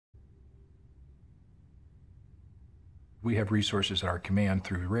We have resources at our command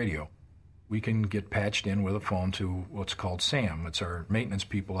through radio. We can get patched in with a phone to what's called SAM. It's our maintenance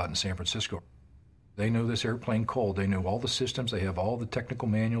people out in San Francisco. They know this airplane cold. They know all the systems. They have all the technical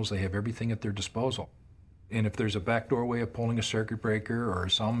manuals. They have everything at their disposal. And if there's a backdoor way of pulling a circuit breaker or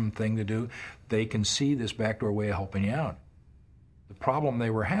something to do, they can see this backdoor way of helping you out. The problem they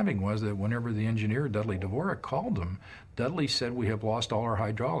were having was that whenever the engineer, Dudley Dvorak, called them, Dudley said, "We have lost all our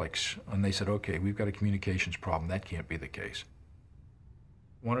hydraulics." And they said, "Okay, we've got a communications problem. That can't be the case."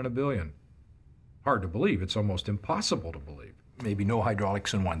 1 in a billion. Hard to believe. It's almost impossible to believe. Maybe no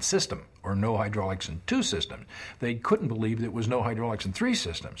hydraulics in one system or no hydraulics in two systems. They couldn't believe there was no hydraulics in three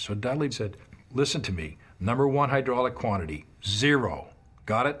systems. So Dudley said, "Listen to me. Number 1 hydraulic quantity, 0.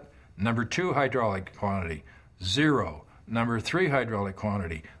 Got it? Number 2 hydraulic quantity, 0. Number 3 hydraulic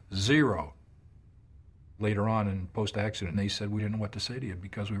quantity, 0. Later on in post-accident, they said, "We didn't know what to say to you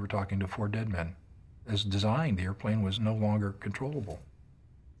because we were talking to 4 dead men." As designed, the airplane was no longer controllable.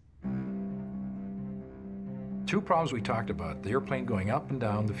 2 problems we talked about: the airplane going up and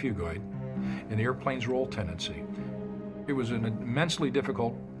down the phugoid and the airplane's roll tendency. It was an immensely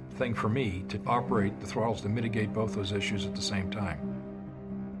difficult thing for me to operate the throttles to mitigate both those issues at the same time.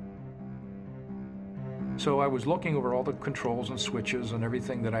 So I was looking over all the controls and switches and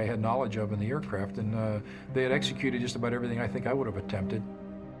everything that I had knowledge of in the aircraft, and they had executed just about everything I think I would have attempted.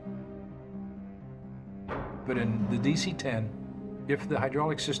 But in the DC-10, if the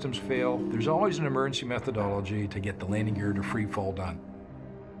hydraulic systems fail, there's always an emergency methodology to get the landing gear to free fall done.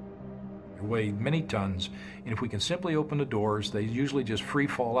 They weigh many tons, and if we can simply open the doors, they usually just free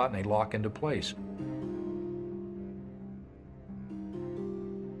fall out and they lock into place.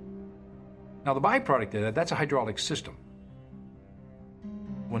 Now, the byproduct of that, that's a hydraulic system.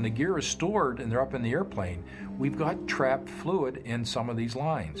 When the gear is stored and they're up in the airplane, we've got trapped fluid in some of these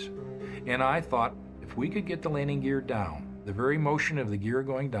lines. And I thought, if we could get the landing gear down, the very motion of the gear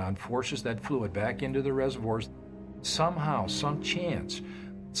going down forces that fluid back into the reservoirs. Somehow, some chance,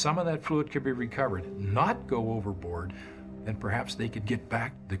 some of that fluid could be recovered, not go overboard, and perhaps they could get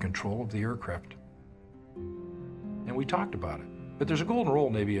back the control of the aircraft. And we talked about it. But there's a golden rule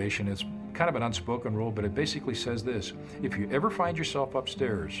in aviation. It's kind of an unspoken rule, but it basically says this: if you ever find yourself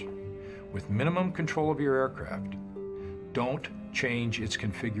upstairs with minimum control of your aircraft, don't change its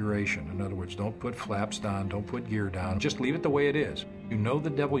configuration. In other words, don't put flaps down, don't put gear down, just leave it the way it is. You know the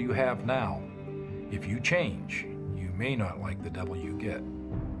devil you have now. If you change, you may not like the devil you get.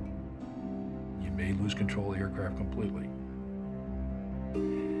 You may lose control of the aircraft completely.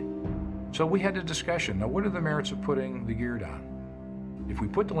 So we had a discussion. Now, what are the merits of putting the gear down? If we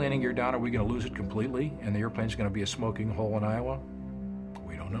put the landing gear down, are we going to lose it completely and the airplane's going to be a smoking hole in Iowa?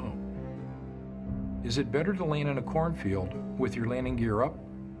 We don't know. Is it better to land in a cornfield with your landing gear up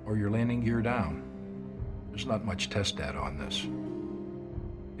or your landing gear down? There's not much test data on this.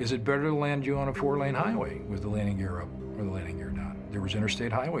 Is it better to land you on a 4-lane highway with the landing gear up or the landing gear down? There was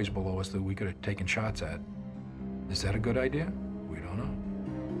interstate highways below us that we could have taken shots at. Is that a good idea? We don't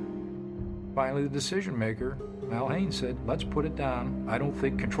know. Finally, the decision maker, Al Haynes, said, "Let's put it down. I don't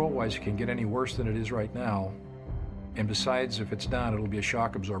think control-wise it can get any worse than it is right now. And besides, if it's down, it'll be a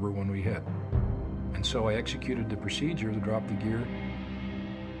shock absorber when we hit." And so I executed the procedure to drop the gear.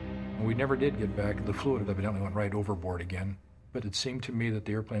 And we never did get back. The fluid evidently went right overboard again. But it seemed to me that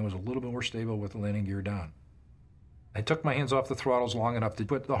the airplane was a little bit more stable with the landing gear down. I took my hands off the throttles long enough to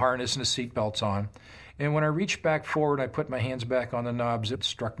put the harness and the seat belts on. And when I reached back forward, I put my hands back on the knobs. It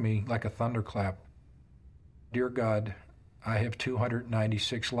struck me like a thunderclap. Dear God, I have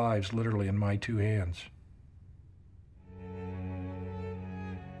 296 lives literally in my 2 hands.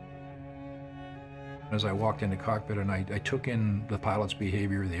 As I walked into the cockpit and I took in the pilot's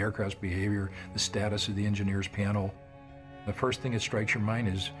behavior, the aircraft's behavior, the status of the engineer's panel, the first thing that strikes your mind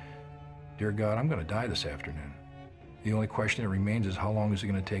is, dear God, I'm going to die this afternoon. The only question that remains is, how long is it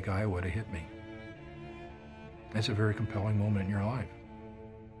going to take Iowa to hit me? That's a very compelling moment in your life.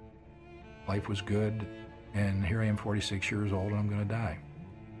 Life was good, and here I am 46 years old and I'm going to die.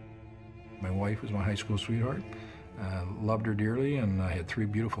 My wife was my high school sweetheart. Loved her dearly, and I had 3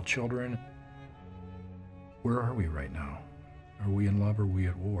 beautiful children. Where are we right now? Are we in love or are we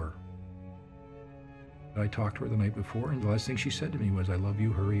at war? I talked to her the night before, and the last thing she said to me was, "I love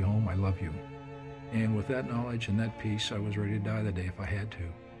you, hurry home, I love you." And with that knowledge and that peace, I was ready to die the day if I had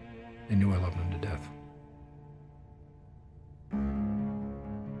to. I knew I loved them to death.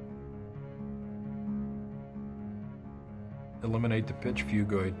 Eliminate the pitch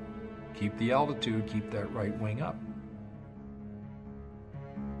phugoid. Keep the altitude, keep that right wing up.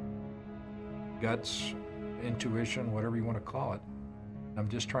 Guts, intuition, whatever you want to call it. I'm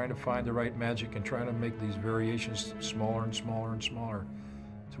just trying to find the right magic and trying to make these variations smaller and smaller and smaller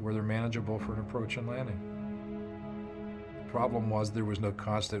to where they're manageable for an approach and landing. The problem was there was no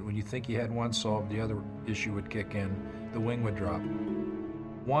constant. When you think you had one solved, the other issue would kick in. The wing would drop.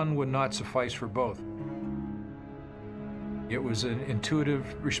 One would not suffice for both. It was an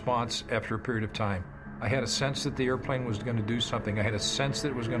intuitive response after a period of time. I had a sense that the airplane was going to do something. I had a sense that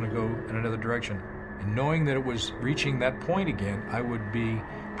it was going to go in another direction. And knowing that it was reaching that point again, I would be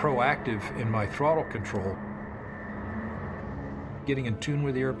proactive in my throttle control, getting in tune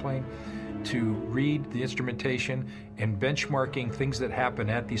with the airplane, to read the instrumentation and benchmarking things that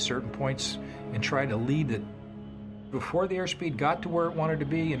happen at these certain points and try to lead it. Before the airspeed got to where it wanted to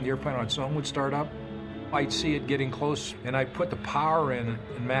be and the airplane on its own would start up, I'd see it getting close and I'd put the power in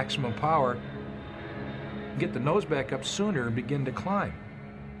maximum power, get the nose back up sooner and begin to climb.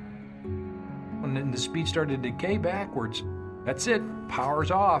 And then the speed started to decay backwards. That's it,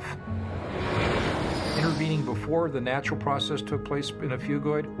 power's off. Intervening before the natural process took place in a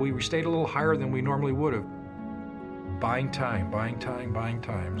phugoid, we stayed a little higher than we normally would have. Buying time, buying time, buying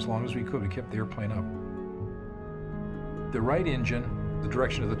time. As long as we could, we kept the airplane up. The right engine, the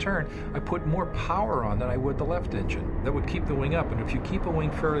direction of the turn, I put more power on than I would the left engine. That would keep the wing up, and if you keep a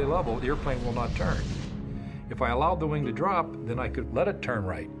wing fairly level, the airplane will not turn. If I allowed the wing to drop, then I could let it turn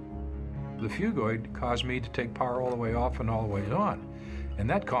right. The phugoid caused me to take power all the way off and all the way on, and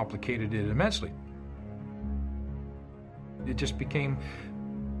that complicated it immensely. It just became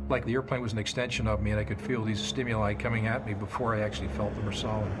like the airplane was an extension of me, and I could feel these stimuli coming at me before I actually felt them or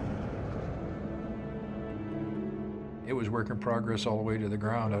saw them. It was work in progress all the way to the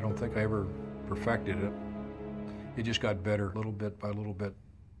ground. I don't think I ever perfected it. It just got better little bit by little bit.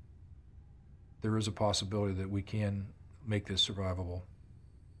 There is a possibility that we can make this survivable.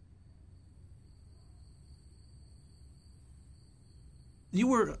 You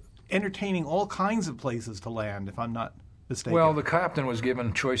were entertaining all kinds of places to land, if I'm not mistaken. Well, the captain was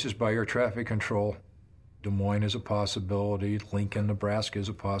given choices by air traffic control. Des Moines is a possibility. Lincoln, Nebraska is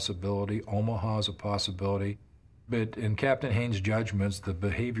a possibility. Omaha is a possibility. But in Captain Haynes' judgments, the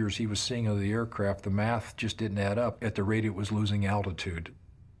behaviors he was seeing of the aircraft, the math just didn't add up at the rate it was losing altitude.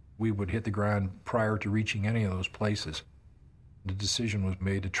 We would hit the ground prior to reaching any of those places. The decision was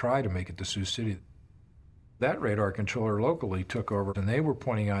made to try to make it to Sioux City. That radar controller locally took over, and they were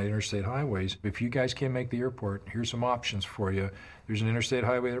pointing out interstate highways. If you guys can't make the airport, here's some options for you. There's an interstate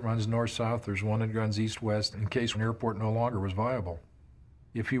highway that runs north-south. There's one that runs east-west in case an airport no longer was viable.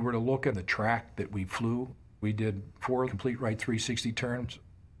 If you were to look at the track that we flew, we did 4 complete right 360 turns,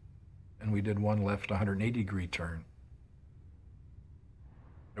 and we did 1 left 180-degree turn.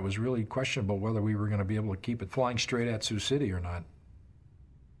 It was really questionable whether we were going to be able to keep it flying straight at Sioux City or not.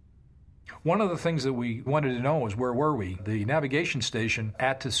 One of the things that we wanted to know was where were we? The navigation station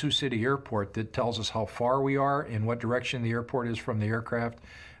at the Sioux City airport that tells us how far we are and what direction the airport is from the aircraft.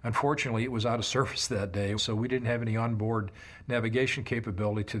 Unfortunately, it was out of service that day, so we didn't have any onboard navigation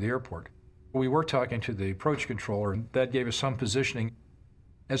capability to the airport. We were talking to the approach controller, and that gave us some positioning.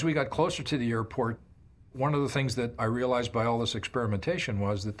 As we got closer to the airport, one of the things that I realized by all this experimentation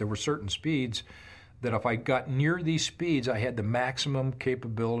was that there were certain speeds that if I got near these speeds, I had the maximum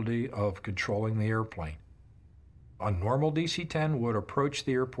capability of controlling the airplane. A normal DC-10 would approach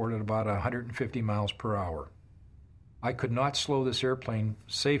the airport at about 150 miles per hour. I could not slow this airplane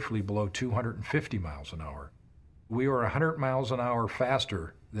safely below 250 miles an hour. We were 100 miles an hour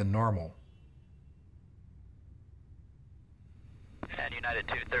faster than normal. And United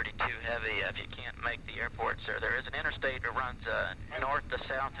 232 Heavy, if you can't make the airport, sir, there is an interstate that runs north to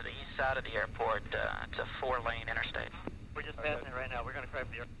south to the east side of the airport. It's a 4-lane interstate. We're just passing it right now. We're going to craft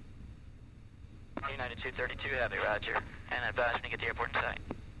the airport. United 232 Heavy, roger. And advise me to get the airport in sight.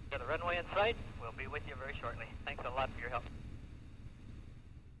 Got the runway in sight. We'll be with you very shortly. Thanks a lot for your help.